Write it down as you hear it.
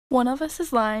One of Us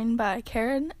is Lying by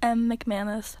Karen M.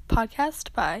 McManus,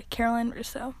 podcast by Caroline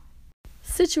Russo.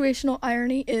 Situational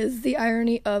irony is the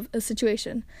irony of a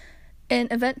situation. An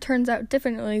event turns out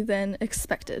differently than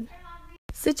expected.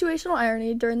 Situational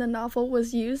irony during the novel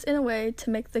was used in a way to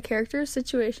make the character's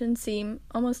situation seem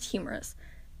almost humorous,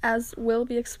 as will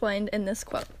be explained in this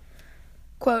quote.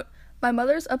 Quote, "My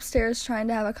mother's upstairs trying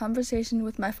to have a conversation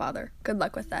with my father. Good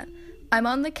luck with that. I'm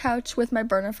on the couch with my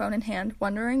burner phone in hand,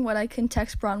 wondering what I can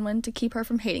text Bronwyn to keep her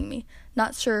from hating me.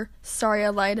 Not sure. Sorry I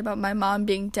lied about my mom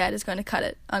being dead is going to cut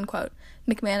it." Unquote.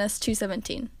 McManus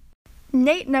 217.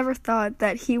 Nate never thought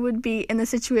that he would be in the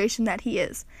situation that he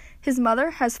is. His mother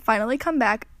has finally come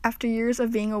back after years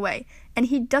of being away, and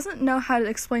he doesn't know how to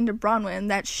explain to Bronwyn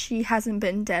that she hasn't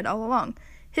been dead all along.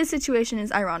 His situation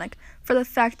is ironic, for the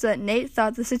fact that Nate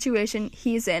thought the situation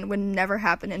he's in would never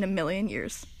happen in a million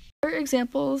years. Other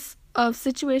examples of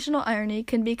situational irony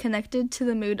can be connected to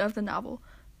the mood of the novel.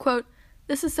 Quote,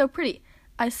 "This is so pretty.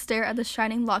 I stare at the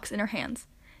shining locks in her hands.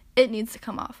 It needs to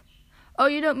come off. Oh,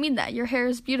 you don't mean that. Your hair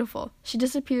is beautiful. She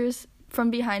disappears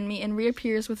from behind me and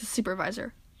reappears with the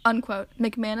supervisor." Unquote.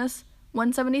 McManus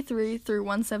 173 through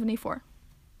 174.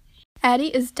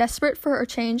 Addie is desperate for a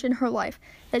change in her life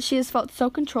that she has felt so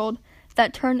controlled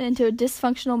that turned into a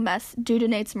dysfunctional mess due to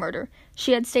Nate's murder.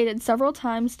 She had stated several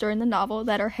times during the novel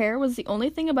that her hair was the only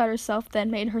thing about herself that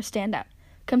made her stand out,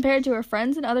 compared to her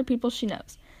friends and other people she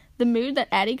knows. The mood that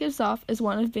Addie gives off is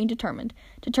one of being determined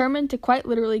to quite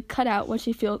literally cut out what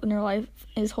she feels in her life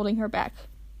is holding her back.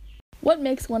 What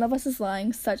makes One of Us is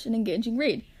Lying such an engaging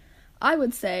read? I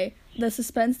would say the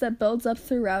suspense that builds up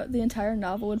throughout the entire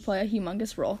novel would play a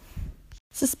humongous role.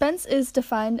 Suspense is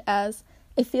defined as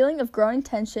a feeling of growing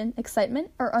tension,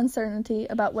 excitement, or uncertainty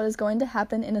about what is going to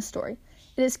happen in a story.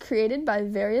 It is created by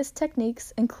various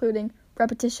techniques, including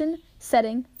repetition,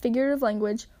 setting, figurative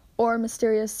language, or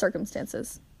mysterious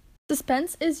circumstances.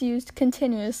 Suspense is used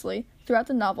continuously throughout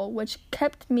the novel, which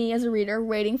kept me as a reader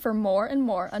waiting for more and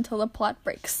more until the plot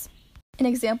breaks. An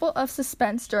example of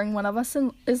suspense during One of Us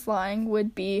is Lying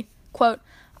would be, quote,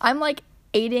 "I'm like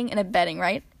aiding and abetting,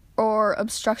 right? Or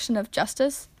obstruction of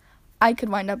justice? I could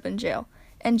wind up in jail.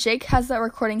 And Jake has that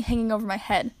recording hanging over my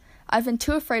head. I've been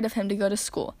too afraid of him to go to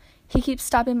school. He keeps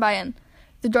stopping by in.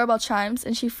 The doorbell chimes,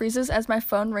 and she freezes as my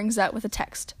phone rings out with a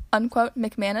text." Unquote.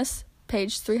 McManus,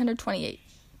 page 328.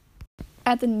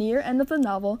 At the near end of the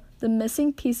novel, the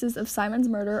missing pieces of Simon's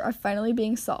murder are finally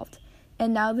being solved,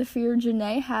 and now the fear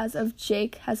Janae has of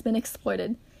Jake has been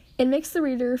exploited. It makes the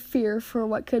reader fear for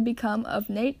what could become of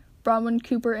Nate, Bronwyn,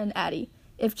 Cooper, and Addie,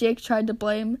 if Jake tried to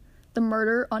blame the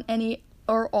murder on any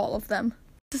or all of them.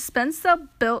 Suspense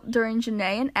that built during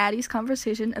Janae and Addie's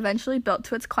conversation eventually built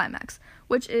to its climax,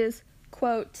 which is,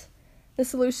 quote, "the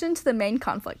solution to the main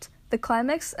conflict, the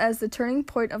climax as the turning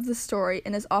point of the story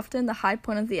and is often the high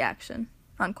point of the action."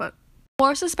 Unquote.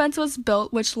 More suspense was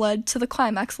built, which led to the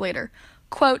climax later.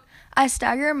 Quote, "I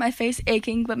stagger, my face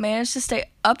aching, but manage to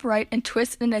stay upright and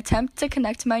twist in an attempt to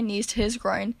connect my knees to his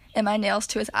groin and my nails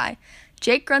to his eye.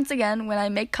 Jake grunts again when I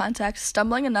make contact,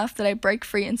 stumbling enough that I break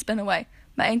free and spin away.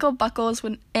 My ankle buckles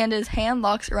and his hand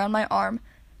locks around my arm,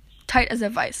 tight as a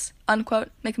vice." Unquote.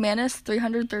 McManus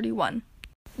 331.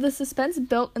 The suspense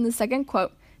built in the second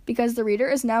quote because the reader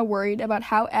is now worried about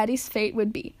how Addie's fate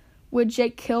would be. Would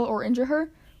Jake kill or injure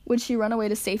her? Would she run away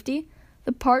to safety?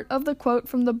 The part of the quote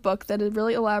from the book that had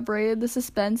really elaborated the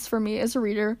suspense for me as a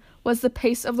reader was the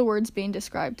pace of the words being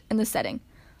described and the setting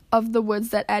of the woods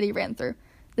that Addie ran through.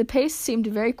 The pace seemed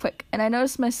very quick, and I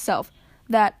noticed myself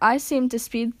that I seemed to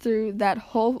speed through that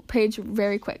whole page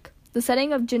very quick. The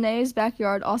setting of Janae's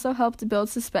backyard also helped build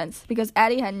suspense because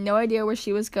Addie had no idea where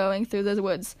she was going through the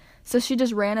woods, so she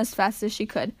just ran as fast as she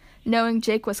could, knowing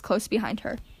Jake was close behind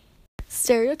her.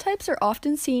 Stereotypes are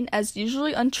often seen as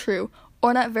usually untrue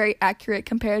or not very accurate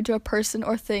compared to a person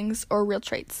or things or real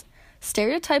traits.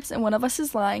 Stereotypes in One of Us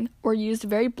is Lying were used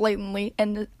very blatantly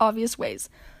in obvious ways.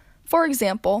 For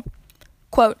example,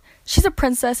 quote, "She's a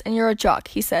princess and you're a jock,"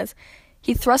 he says.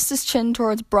 He thrusts his chin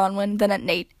towards Bronwyn, then at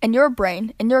Nate, "and you're a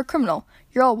brain, and you're a criminal.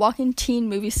 You're all walking teen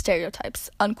movie stereotypes."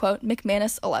 Unquote.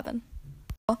 McManus 11.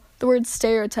 The word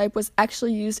stereotype was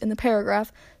actually used in the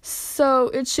paragraph, so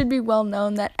it should be well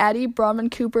known that Addie, Bronwyn,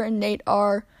 Cooper, and Nate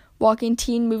are walking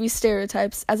teen movie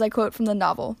stereotypes, as I quote from the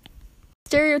novel.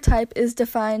 Stereotype is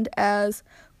defined as,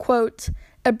 quote,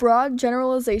 "a broad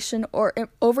generalization or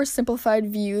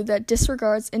oversimplified view that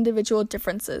disregards individual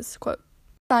differences," quote.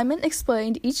 Simon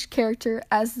explained each character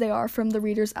as they are from the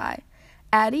reader's eye.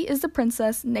 Addie is the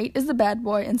princess, Nate is the bad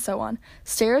boy, and so on.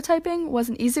 Stereotyping was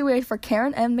an easy way for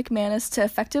Karen M. McManus to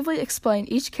effectively explain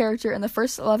each character in the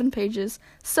first 11 pages,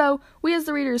 so we as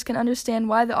the readers can understand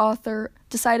why the author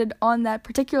decided on that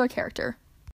particular character.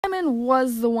 Simon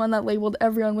was the one that labeled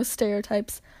everyone with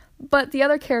stereotypes, but the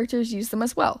other characters used them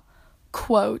as well.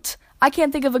 Quote, "I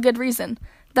can't think of a good reason.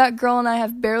 That girl and I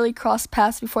have barely crossed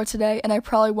paths before today, and I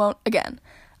probably won't again.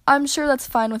 I'm sure that's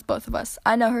fine with both of us.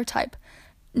 I know her type.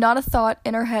 Not a thought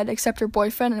in her head except her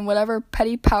boyfriend and whatever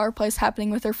petty power plays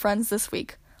happening with her friends this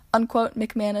week." Unquote,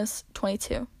 McManus,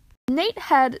 22. Nate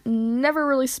had never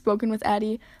really spoken with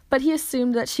Addie, but he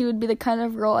assumed that she would be the kind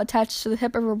of girl attached to the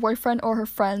hip of her boyfriend or her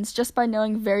friends just by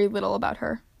knowing very little about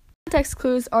her. Context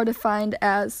clues are defined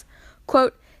as,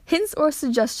 quote, "hints or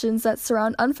suggestions that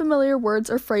surround unfamiliar words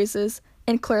or phrases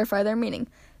and clarify their meaning.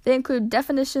 They include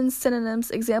definitions, synonyms,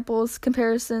 examples,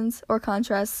 comparisons, or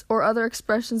contrasts, or other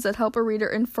expressions that help a reader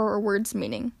infer a word's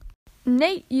meaning."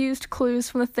 Nate used clues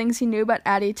from the things he knew about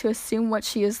Addie to assume what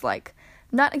she is like.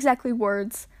 Not exactly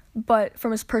words, but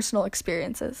from his personal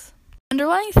experiences. The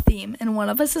underlying theme in One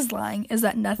of Us is Lying is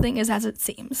that nothing is as it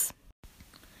seems.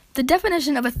 The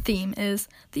definition of a theme is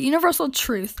the universal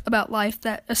truth about life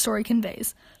that a story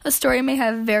conveys. A story may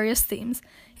have various themes.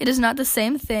 It is not the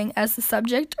same thing as the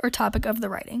subject or topic of the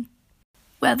writing.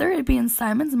 Whether it be in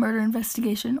Simon's murder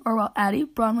investigation or while Addie,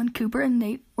 Bronwyn, Cooper, and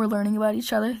Nate were learning about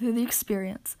each other through the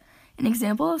experience. An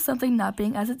example of something not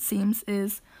being as it seems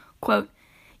is, quote,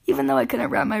 "even though I couldn't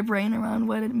wrap my brain around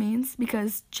what it means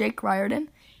because Jake Riordan,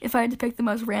 if I had to pick the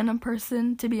most random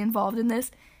person to be involved in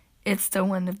this, it still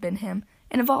wouldn't have been him.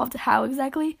 And involved how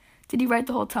exactly? Did he write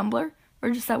the whole Tumblr or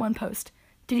just that one post?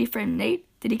 Did he frame Nate?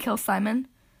 Did he kill Simon?"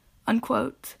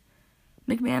 Unquote,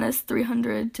 McManus,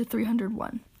 300 to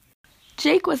 301.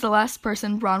 Jake was the last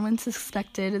person Bronwyn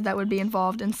suspected that would be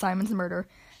involved in Simon's murder,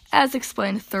 as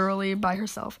explained thoroughly by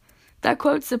herself. That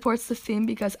quote supports the theme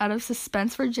because out of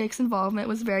suspense for Jake's involvement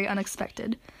was very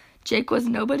unexpected. Jake was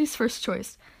nobody's first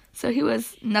choice, so he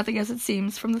was nothing as it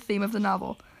seems from the theme of the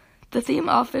novel. The theme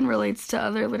often relates to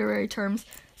other literary terms,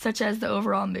 such as the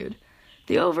overall mood.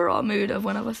 The overall mood of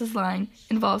One of Us is Lying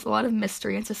involves a lot of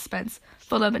mystery and suspense,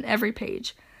 filled up in every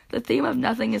page. The theme of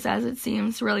nothing is as it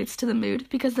seems relates to the mood,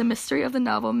 because the mystery of the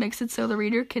novel makes it so the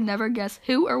reader can never guess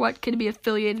who or what could be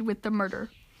affiliated with the murder.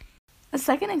 A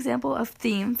second example of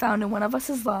theme found in One of Us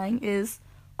is Lying is,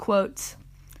 quote,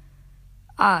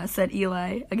 "Ah," said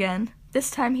Eli again. This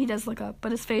time he does look up,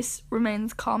 but his face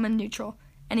remains calm and neutral.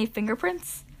 "Any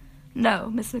fingerprints?" "No,"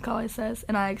 Miss McCauley says,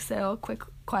 and I exhale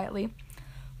quietly.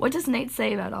 "What does Nate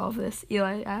say about all of this?"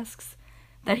 Eli asks.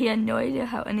 "That he had no idea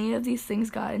how any of these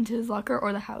things got into his locker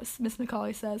or the house," Miss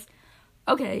McCauley says.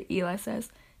 "Okay," Eli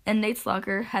says. "And Nate's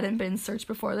locker hadn't been searched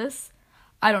before this?"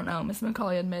 "I don't know," Miss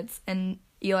McCauley admits, and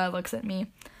Eli looks at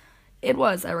me. "It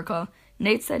was, I recall.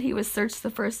 Nate said he was searched the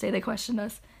first day they questioned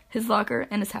us, his locker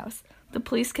and his house. The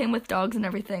police came with dogs and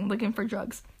everything, looking for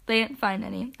drugs. They didn't find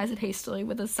any," I said hastily,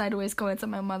 with a sideways glance at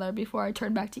my mother before I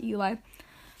turned back to Eli.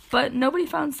 "But nobody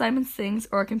found Simon's things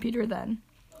or a computer then."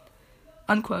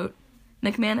 Unquote.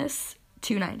 McManus,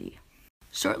 290.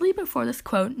 Shortly before this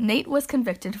quote, Nate was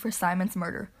convicted for Simon's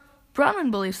murder. Bronwyn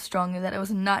believes strongly that it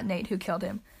was not Nate who killed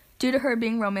him, due to her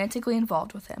being romantically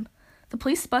involved with him. The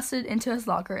police busted into his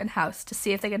locker and house to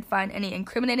see if they could find any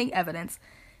incriminating evidence,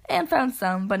 and found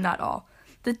some, but not all.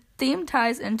 The theme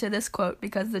ties into this quote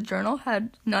because the journal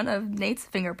had none of Nate's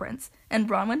fingerprints, and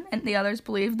Bronwyn and the others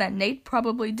believed that Nate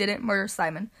probably didn't murder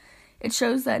Simon. It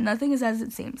shows that nothing is as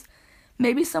it seems.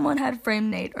 Maybe someone had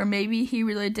framed Nate, or maybe he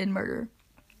really did murder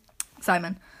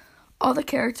Simon. All the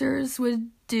characters would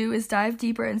do is dive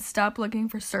deeper and stop looking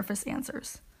for surface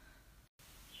answers.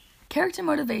 Character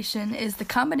motivation is the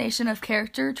combination of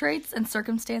character traits and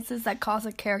circumstances that cause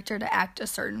a character to act a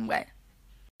certain way.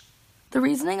 The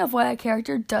reasoning of why a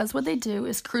character does what they do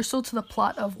is crucial to the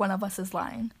plot of One of Us is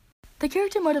Lying. The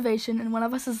character motivation in One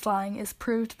of Us is Lying is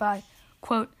proved by,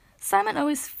 quote, "Simon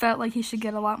always felt like he should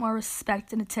get a lot more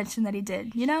respect and attention than he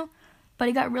did, you know? But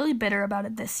he got really bitter about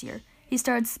it this year. He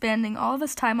started spending all of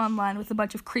his time online with a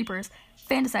bunch of creepers,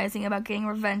 fantasizing about getting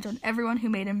revenge on everyone who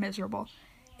made him miserable.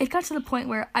 It got to the point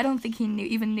where I don't think he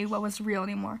even knew what was real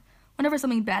anymore. Whenever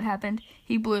something bad happened,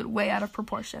 he blew it way out of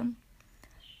proportion."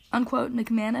 Unquote,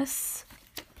 McManus,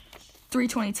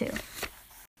 322.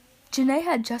 Janae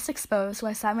had just exposed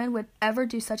why Simon would ever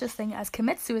do such a thing as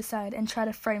commit suicide and try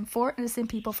to frame 4 innocent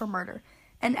people for murder,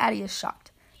 and Addie is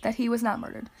shocked that he was not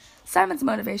murdered. Simon's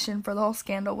motivation for the whole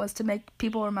scandal was to make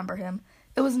people remember him.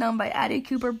 It was known by Addie,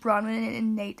 Cooper, Bronwyn,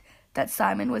 and Nate that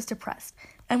Simon was depressed,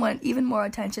 and wanted even more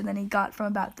attention than he got from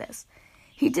about this.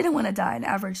 He didn't want to die an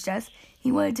average death.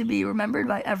 He wanted to be remembered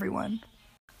by everyone.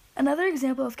 Another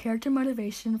example of character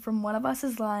motivation from One of Us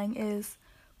is Lying is,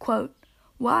 quote,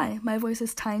 "Why? My voice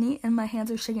is tiny and my hands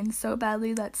are shaking so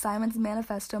badly that Simon's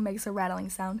manifesto makes a rattling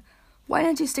sound. Why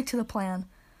didn't you stick to the plan?"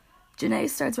 Janae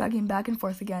starts wagging back and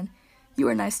forth again. "You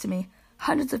were nice to me.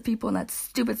 Hundreds of people in that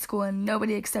stupid school and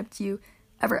nobody except you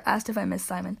ever asked if I missed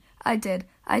Simon. I did.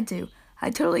 I do. I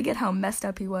totally get how messed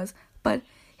up he was, but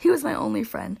he was my only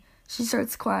friend." She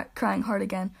starts crying hard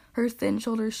again, her thin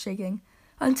shoulders shaking.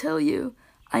 "Until you.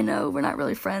 I know we're not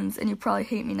really friends and you probably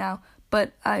hate me now,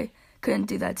 but I couldn't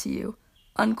do that to you."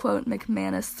 Unquote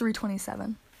McManus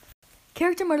 327.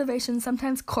 Character motivation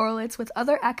sometimes correlates with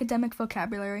other academic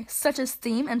vocabulary, such as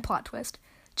theme and plot twist.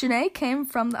 Janae came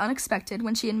from the unexpected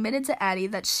when she admitted to Addie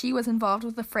that she was involved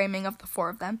with the framing of the four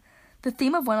of them. The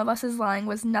theme of One of Us is Lying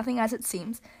was nothing as it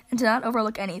seems, and did not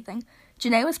overlook anything.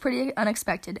 Janae was pretty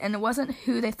unexpected, and it wasn't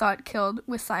who they thought killed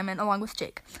with Simon along with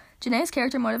Jake. Janae's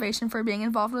character motivation for being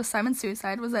involved with Simon's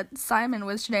suicide was that Simon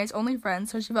was Janae's only friend,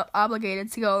 so she felt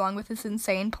obligated to go along with this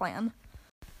insane plan.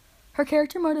 Her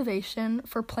character motivation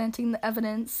for planting the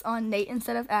evidence on Nate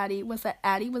instead of Addie was that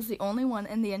Addie was the only one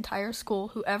in the entire school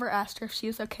who ever asked her if she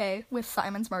was okay with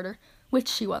Simon's murder, which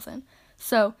she wasn't.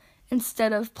 So,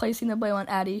 instead of placing the blame on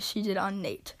Addie, she did on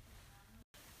Nate.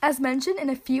 As mentioned in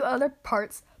a few other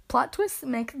parts, plot twists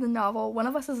make the novel One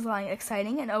of Us is Lying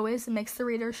exciting and always makes the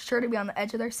reader sure to be on the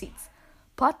edge of their seats.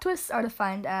 Plot twists are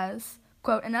defined as,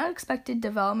 quote, "an unexpected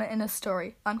development in a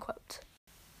story," unquote.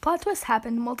 Plot twists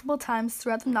happened multiple times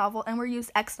throughout the novel and were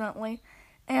used excellently,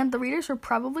 and the readers were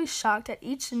probably shocked at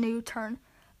each new turn.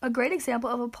 A great example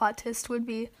of a plot twist would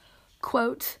be,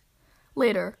 quote,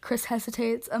 "Later, Chris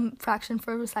hesitates a fraction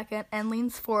for a second and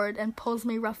leans forward and pulls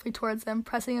me roughly towards him,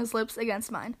 pressing his lips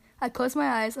against mine. I close my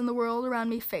eyes and the world around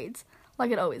me fades, like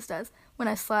it always does, when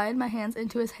I slide my hands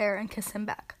into his hair and kiss him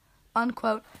back."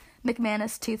 Unquote,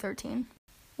 McManus 213.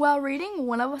 While reading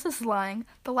One of Us is Lying,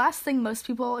 the last thing most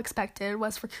people expected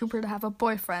was for Cooper to have a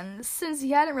boyfriend, since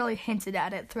he hadn't really hinted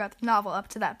at it throughout the novel up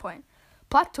to that point.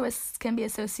 Plot twists can be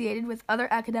associated with other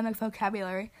academic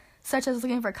vocabulary, such as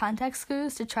looking for context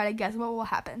clues to try to guess what will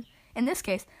happen. In this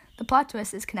case, the plot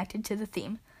twist is connected to the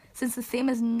theme, since the theme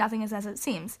is nothing is as it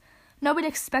seems. Nobody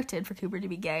expected for Cooper to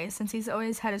be gay, since he's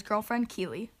always had his girlfriend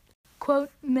Keely.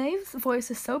 Quote, "Maeve's voice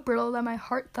is so brittle that my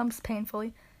heart thumps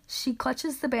painfully. She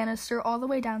clutches the banister all the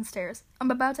way downstairs. I'm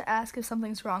about to ask if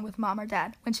something's wrong with Mom or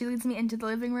Dad when she leads me into the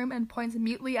living room and points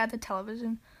mutely at the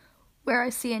television, where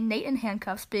I see Nate in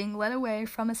handcuffs being led away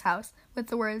from his house with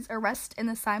the words 'Arrest in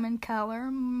the Simon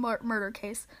Keller murder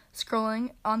case'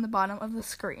 scrolling on the bottom of the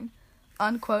screen."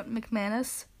 Unquote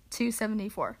McManus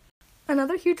 274.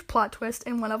 Another huge plot twist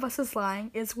in One of Us is Lying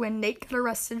is when Nate gets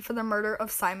arrested for the murder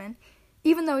of Simon,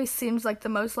 even though he seems like the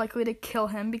most likely to kill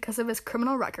him because of his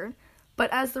criminal record.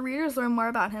 But as the readers learn more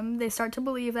about him, they start to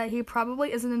believe that he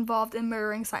probably isn't involved in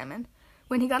murdering Simon.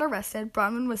 When he got arrested,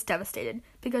 Bronwyn was devastated,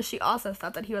 because she also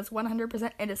thought that he was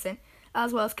 100% innocent,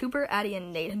 as well as Cooper, Addie,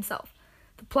 and Nate himself.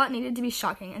 The plot needed to be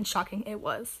shocking, and shocking it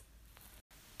was.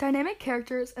 Dynamic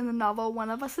characters in the novel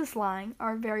One of Us is Lying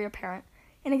are very apparent.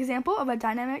 An example of a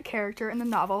dynamic character in the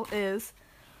novel is,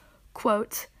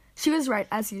 quote, "She was right,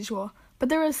 as usual, but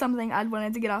there was something I'd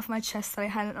wanted to get off my chest that I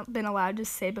hadn't been allowed to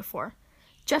say before.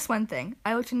 Just one thing."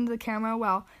 I looked into the camera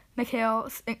while Mikhail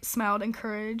smiled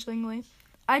encouragingly.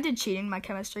 "I did cheating in my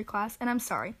chemistry class, and I'm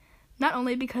sorry. Not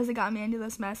only because it got me into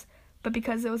this mess, but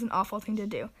because it was an awful thing to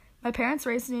do. My parents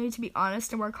raised me to be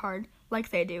honest and work hard, like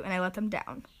they do, and I let them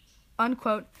down."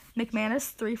 Unquote, McManus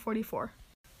 344.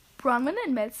 Bronwyn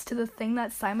admits to the thing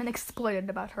that Simon exploited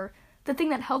about her, the thing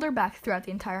that held her back throughout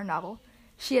the entire novel.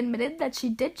 She admitted that she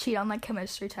did cheat on that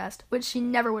chemistry test, which she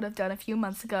never would have done a few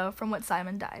months ago from when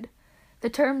Simon died. The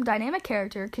term dynamic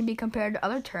character can be compared to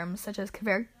other terms such as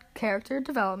character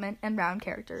development and round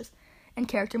characters, and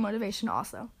character motivation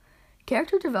also.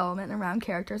 Character development and round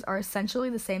characters are essentially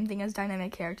the same thing as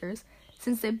dynamic characters,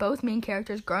 since they both mean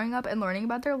characters growing up and learning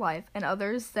about their life and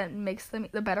others that makes them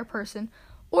the better person,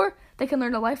 or they can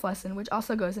learn a life lesson, which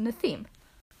also goes into theme.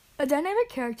 A dynamic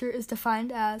character is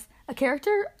defined as a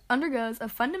character undergoes a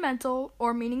fundamental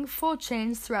or meaningful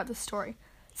change throughout the story.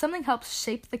 Something helps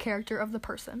shape the character of the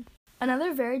person.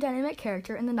 Another very dynamic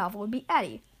character in the novel would be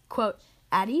Addie. Quote,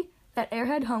 "Addie, that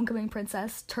airhead homecoming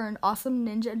princess turned awesome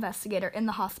ninja investigator in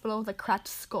the hospital with a cracked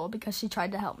skull because she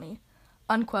tried to help me."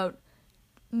 Unquote,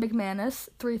 McManus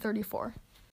 334.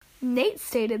 Nate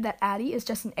stated that Addie is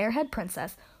just an airhead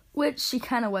princess, which she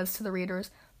kinda was to the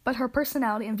readers, but her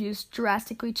personality and views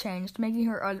drastically changed, making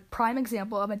her a prime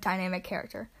example of a dynamic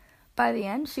character. By the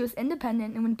end, she was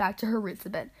independent and went back to her roots a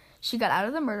bit. She got out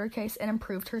of the murder case and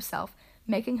improved herself,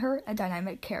 making her a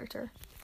dynamic character.